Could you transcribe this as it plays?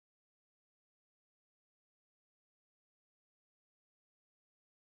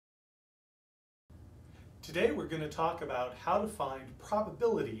Today we're going to talk about how to find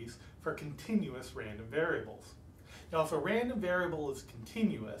probabilities for continuous random variables. Now if a random variable is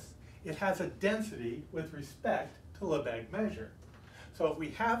continuous, it has a density with respect to Lebesgue measure. So if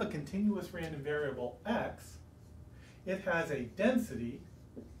we have a continuous random variable x, it has a density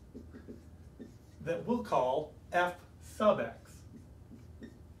that we'll call f sub x.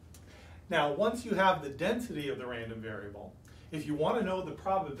 Now once you have the density of the random variable, if you want to know the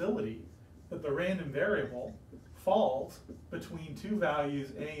probability that the random variable falls between two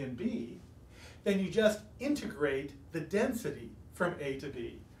values a and b, then you just integrate the density from a to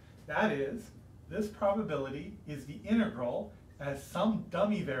b. That is, this probability is the integral as some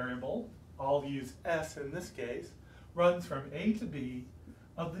dummy variable, I'll use s in this case, runs from a to b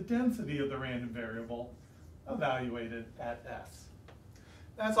of the density of the random variable evaluated at s.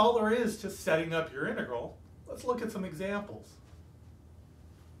 That's all there is to setting up your integral. Let's look at some examples.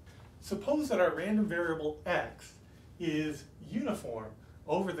 Suppose that our random variable x is uniform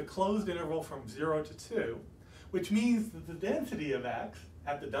over the closed interval from 0 to 2, which means that the density of x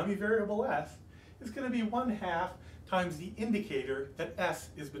at the dummy variable s is going to be 1/2 times the indicator that s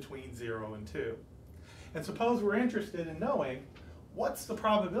is between 0 and 2. And suppose we're interested in knowing what's the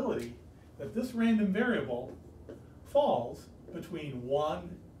probability that this random variable falls between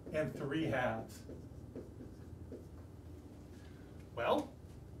 1 and 3/2. Well,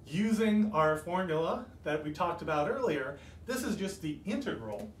 using our formula that we talked about earlier, this is just the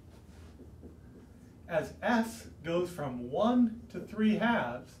integral as s goes from 1 to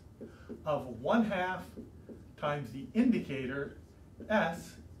 3/2 of 1/2 times the indicator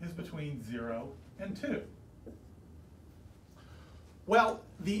s is between 0 and 2. Well,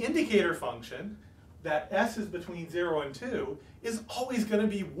 the indicator function that s is between 0 and 2 is always going to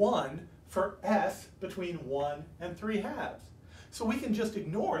be 1 for s between 1 and 3/2. So we can just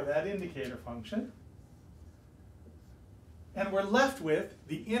ignore that indicator function, and we're left with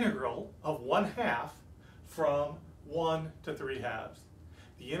the integral of 1/2 from 1 to 3/2.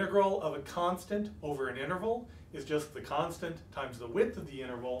 The integral of a constant over an interval is just the constant times the width of the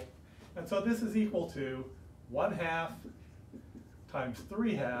interval, and so this is equal to 1/2 times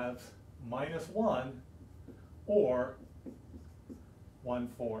 3/2 minus 1, or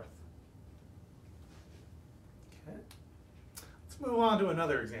 1/4. Okay. Let's move on to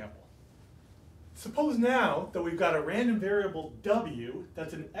another example. Suppose now that we've got a random variable w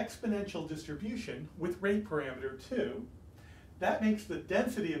that's an exponential distribution with rate parameter 2. That makes the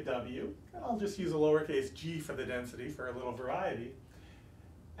density of w, and I'll just use a lowercase g for the density for a little variety,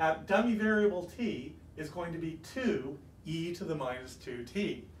 at dummy variable t is going to be 2e to the minus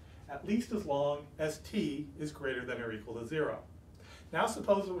 2t, at least as long as t is greater than or equal to 0. Now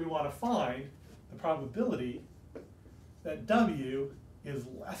suppose that we want to find the probability that w is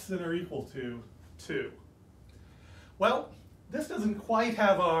less than or equal to 2. Well, this doesn't quite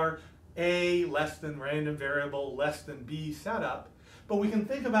have our a less than random variable less than b setup, but we can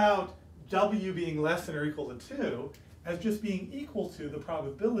think about w being less than or equal to 2 as just being equal to the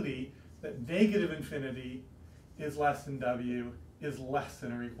probability that negative infinity is less than w is less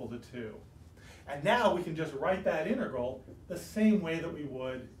than or equal to 2. And now we can just write that integral the same way that we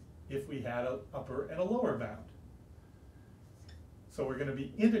would if we had an upper and a lower bound. So we're going to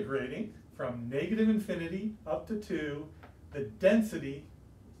be integrating from negative infinity up to 2 the density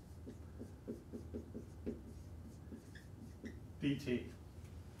dt.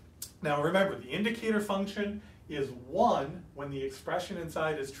 Now remember, the indicator function is 1 when the expression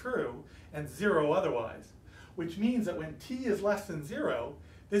inside is true and 0 otherwise, which means that when t is less than 0,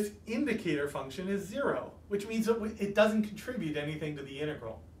 this indicator function is 0, which means that it doesn't contribute anything to the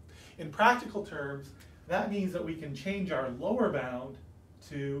integral. In practical terms, that means that we can change our lower bound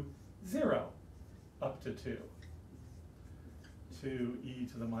to 0 up to 2. 2e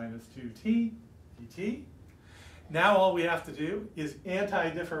to the minus 2t dt. Now all we have to do is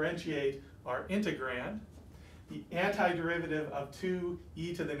anti-differentiate our integrand. The antiderivative of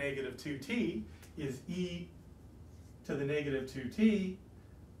 2e to the negative 2t is e to the negative 2t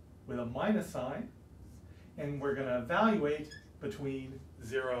with a minus sign, and we're going to evaluate between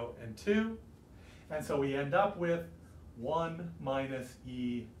 0 and 2, and so we end up with 1 minus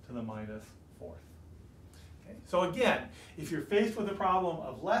e to the minus 4th. Okay. So again, if you're faced with a problem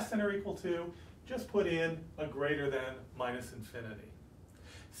of less than or equal to, just put in a greater than minus infinity.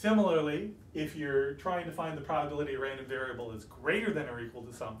 Similarly, if you're trying to find the probability a random variable is greater than or equal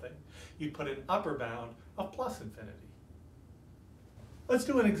to something, you'd put an upper bound of plus infinity. Let's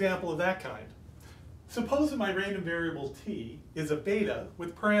do an example of that kind. Suppose that my random variable t is a beta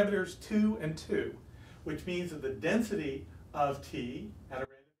with parameters 2 and 2, which means that the density of t at a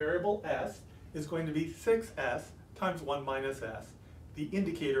random variable s is going to be 6s times 1 minus s, the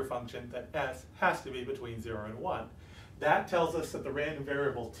indicator function that s has to be between 0 and 1. That tells us that the random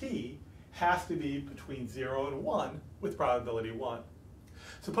variable t has to be between 0 and 1 with probability 1.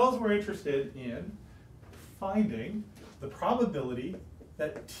 Suppose we're interested in finding the probability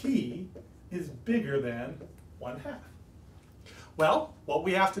that t is bigger than 1/2. Well, what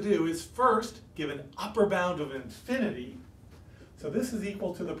we have to do is first give an upper bound of infinity. So this is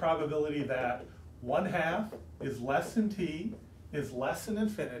equal to the probability that 1/2 is less than t is less than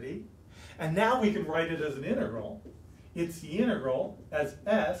infinity. And now we can write it as an integral. It's the integral as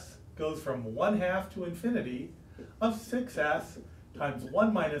s goes from 1/2 to infinity of 6s times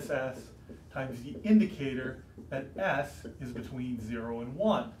 1 minus s times the indicator that s is between 0 and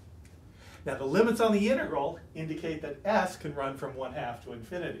 1. Now the limits on the integral indicate that s can run from 1/2 to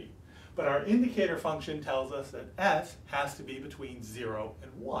infinity. But our indicator function tells us that s has to be between 0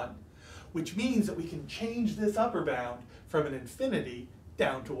 and 1, which means that we can change this upper bound from an infinity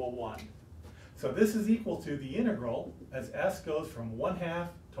down to a 1. So this is equal to the integral as s goes from 1/2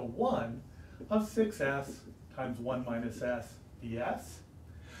 to 1 of 6s times 1 minus s ds.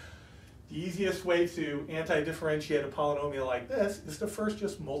 The easiest way to anti-differentiate a polynomial like this is to first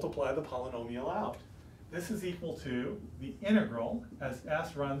just multiply the polynomial out. This is equal to the integral as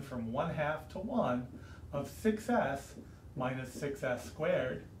s runs from 1/2 to 1 of 6s minus 6s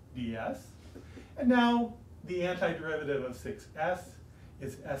squared ds. And now the antiderivative of 6s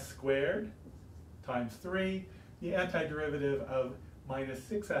is s squared times 3. The antiderivative of minus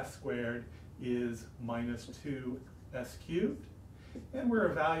 6s squared is minus 2s cubed. And we're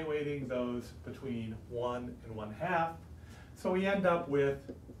evaluating those between 1 and 1/2. So we end up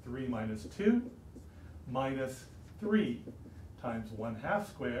with 3 minus 2 minus 3 times 1/2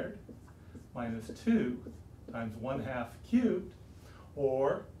 squared minus 2 times 1/2 cubed,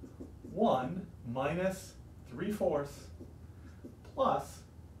 or 1 minus 3/4 plus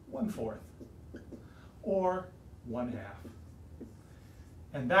 1/4, or 1/2.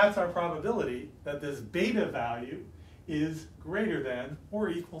 And that's our probability that this beta value is greater than or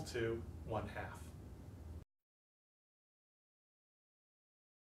equal to 1/2.